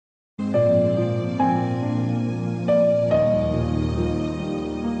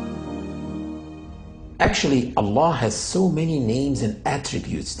Actually, Allah has so many names and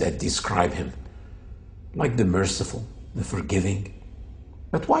attributes that describe Him, like the merciful, the forgiving.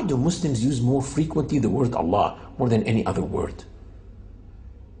 But why do Muslims use more frequently the word Allah more than any other word?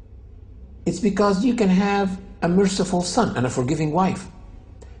 It's because you can have a merciful son and a forgiving wife.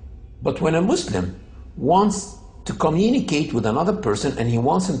 But when a Muslim wants to communicate with another person and he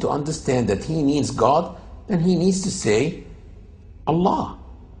wants him to understand that he needs God, then he needs to say Allah,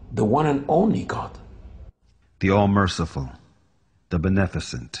 the one and only God. The All-Merciful, the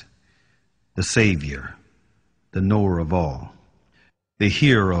Beneficent, the Savior, the Knower of all, the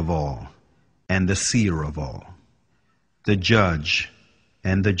Hearer of all, and the Seer of all, the Judge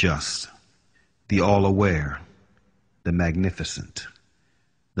and the Just, the All-Aware, the Magnificent,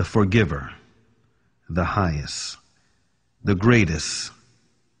 the Forgiver, the Highest, the Greatest,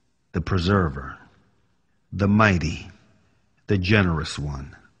 the Preserver, the Mighty, the Generous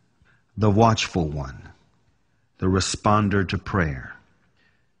One, the Watchful One, the Responder to prayer,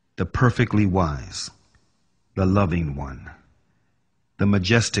 the Perfectly Wise, the Loving One, the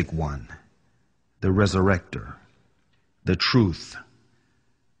Majestic One, the Resurrector, the Truth,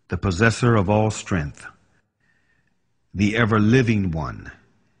 the Possessor of all strength, the Ever-Living One,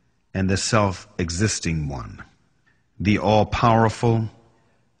 and the Self-Existing One, the All-Powerful,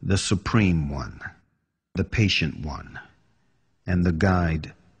 the Supreme One, the Patient One, and the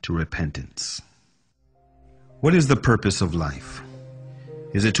Guide to Repentance. What is the purpose of life?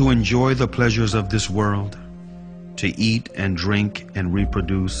 Is it to enjoy the pleasures of this world? To eat and drink and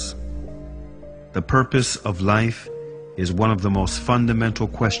reproduce? The purpose of life is one of the most fundamental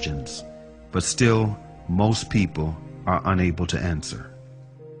questions, but still most people are unable to answer.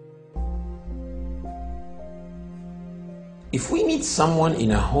 If we meet someone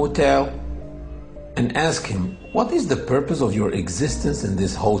in a hotel and ask him, what is the purpose of your existence in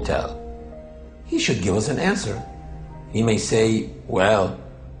this hotel? He should give us an answer. He may say, well,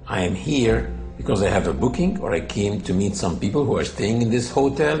 I am here because I have a booking, or I came to meet some people who are staying in this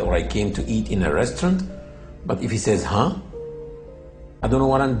hotel, or I came to eat in a restaurant. But if he says, I don't know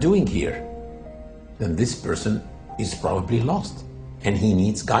what I'm doing here, then this person is probably lost and he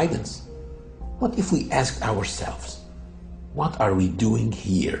needs guidance. What if we ask ourselves, what are we doing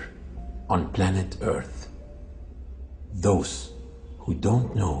here on planet Earth? Those who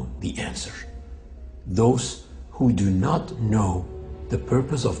don't know the answer, those who do not know the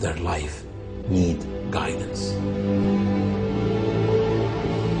purpose of their life, need guidance.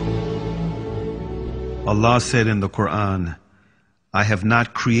 Allah said in the Quran, I have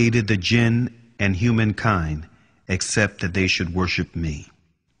not created the jinn and humankind except that they should worship me.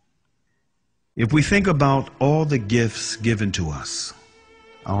 If we think about all the gifts given to us,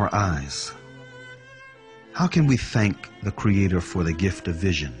 our eyes, how can we thank the Creator for the gift of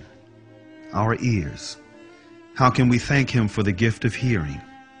vision? Our ears, how can we thank Him for the gift of hearing?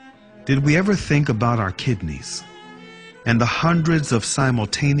 Did we ever think about our kidneys and the hundreds of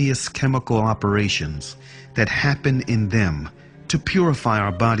simultaneous chemical operations that happen in them to purify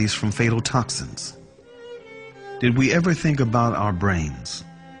our bodies from fatal toxins? Did we ever think about our brains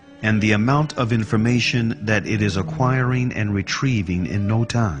and the amount of information that it is acquiring and retrieving in no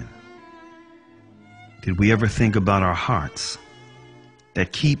time? Did we ever think about our hearts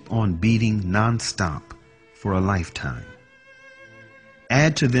that keep on beating non-stop for a lifetime?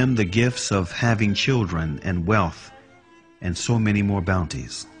 Add to them the gifts of having children and wealth and so many more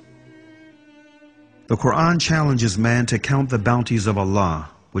bounties. The Quran challenges man to count the bounties of Allah,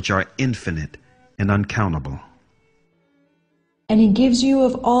 which are infinite and uncountable. And He gives you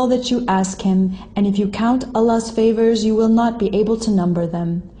of all that you ask Him, and if you count Allah's favors, you will not be able to number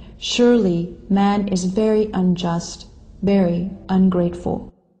them. Surely man is very unjust, very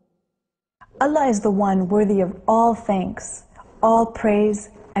ungrateful. Allah is the one worthy of all thanks, all praise,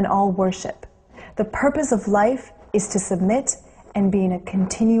 and all worship. The purpose of life is to submit and be in a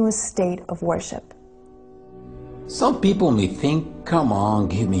continuous state of worship. Some people may think, come on,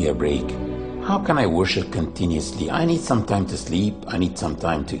 give me a break. How can I worship continuously? I need some time to sleep, I need some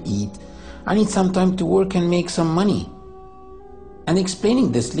time to eat, I need some time to work and make some money. And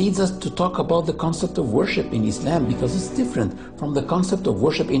explaining this leads us to talk about the concept of worship in Islam, because it's different from the concept of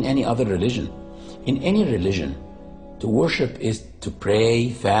worship in any other religion. In any religion, to worship is to pray,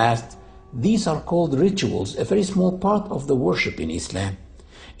 fast. These are called rituals, a very small part of the worship in Islam.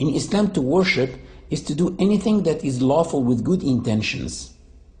 In Islam, to worship is to do anything that is lawful with good intentions,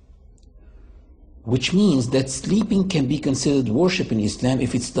 which means that sleeping can be considered worship in Islam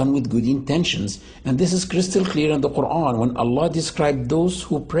if it's done with good intentions. And this is crystal clear in the Quran when Allah described those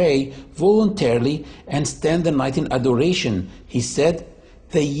who pray voluntarily and stand the night in adoration. He said,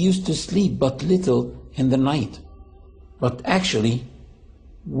 they used to sleep but little in the night. But actually,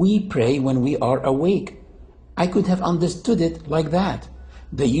 we pray when we are awake. I could have understood it like that.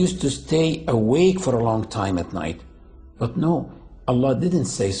 They used to stay awake for a long time at night. But no, Allah didn't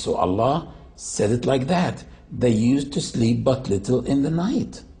say so. Allah said it like that. They used to sleep but little in the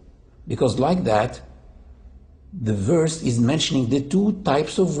night. Because like that, the verse is mentioning the two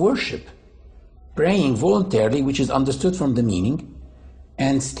types of worship. Praying voluntarily, which is understood from the meaning,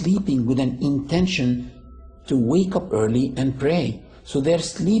 and sleeping with an intention to wake up early and pray. So their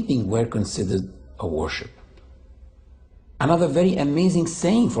sleeping were considered a worship. Another very amazing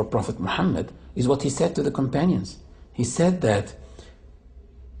saying for Prophet Muhammad is what he said to the companions. He said that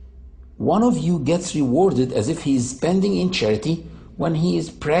one of you gets rewarded as if he is spending in charity when he is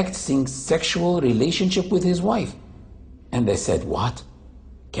practicing sexual relationship with his wife. And they said, what?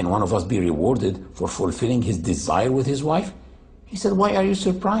 Can one of us be rewarded for fulfilling his desire with his wife? He said, why are you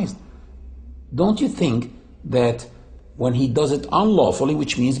surprised? Don't you think that when he does it unlawfully,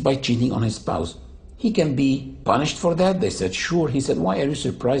 which means by cheating on his spouse, he can be punished for that? They said, sure. He said, why are you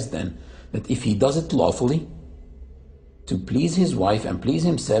surprised then that if he does it lawfully, to please his wife and please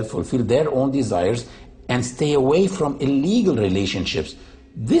himself, fulfill their own desires, and stay away from illegal relationships,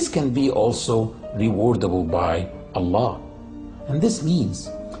 this can be also rewardable by Allah. And this means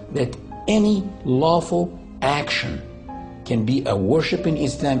that any lawful action can be a worship in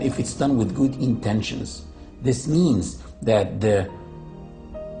Islam if it's done with good intentions. This means that the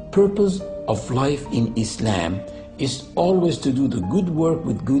purpose of life in Islam is always to do the good work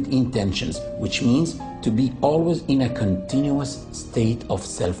with good intentions, which means to be always in a continuous state of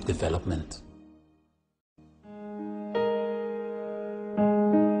self-development.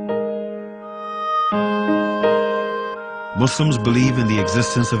 Muslims believe in the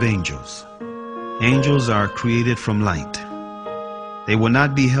existence of angels. Angels are created from light. They will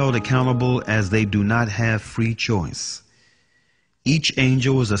not be held accountable as they do not have free choice. Each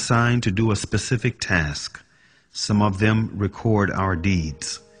angel is assigned to do a specific task. Some of them record our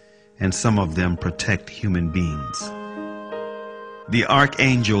deeds, and some of them protect human beings. The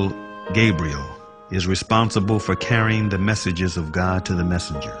Archangel Gabriel is responsible for carrying the messages of God to the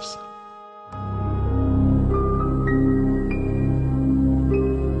messengers.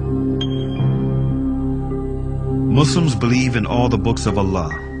 Muslims believe in all the books of Allah,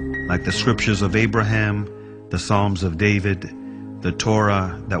 like the scriptures of Abraham, the Psalms of David, the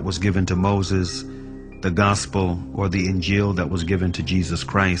Torah that was given to Moses, the Gospel or the Injil that was given to Jesus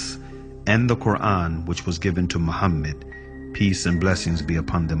Christ, and the Quran which was given to Muhammad, peace and blessings be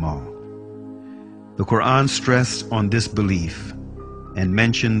upon them all. The Quran stressed on this belief and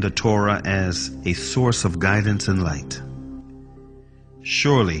mentioned the Torah as a source of guidance and light.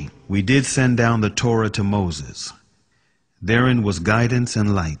 Surely we did send down the Torah to Moses. Therein was guidance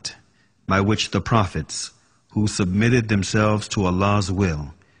and light, by which the prophets, who submitted themselves to Allah's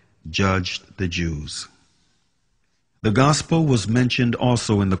will, judged the Jews. The Gospel was mentioned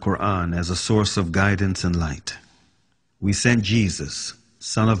also in the Quran as a source of guidance and light. We sent Jesus,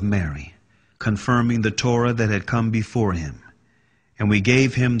 son of Mary, confirming the Torah that had come before him, and we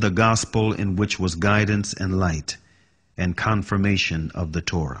gave him the Gospel in which was guidance and light, and confirmation of the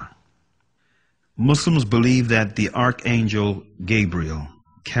Torah. Muslims believe that the Archangel Gabriel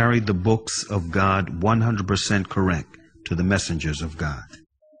carried the books of God 100% correct to the messengers of God.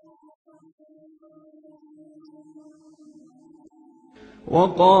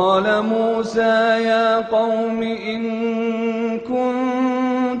 وقال موسى يا قوم إن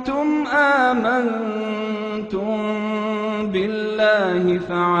كنتم آمنتم بالله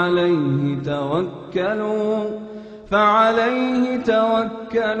فعليه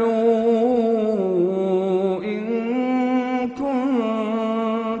توكلوا إن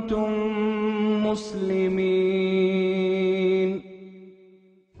كنتم مسلمين.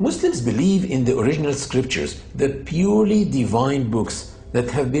 Muslims believe in the original scriptures, the purely divine books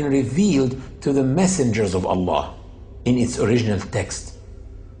that have been revealed to the messengers of Allah in its original text.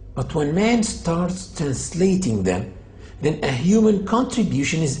 But when man starts translating them, then a human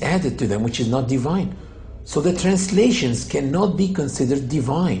contribution is added to them which is not divine. So the translations cannot be considered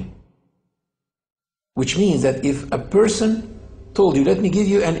divine. Which means that if a person told you, let me give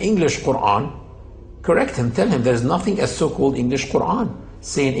you an English Quran, correct him, tell him there's nothing as so-called English Quran.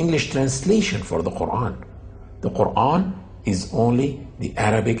 Say an English translation for the Quran. The Quran is only the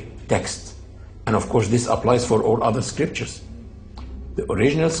Arabic text. And of course this applies for all other scriptures. The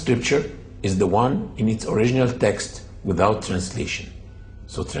original scripture is the one in its original text without translation.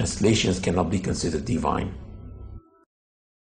 So translations cannot be considered divine.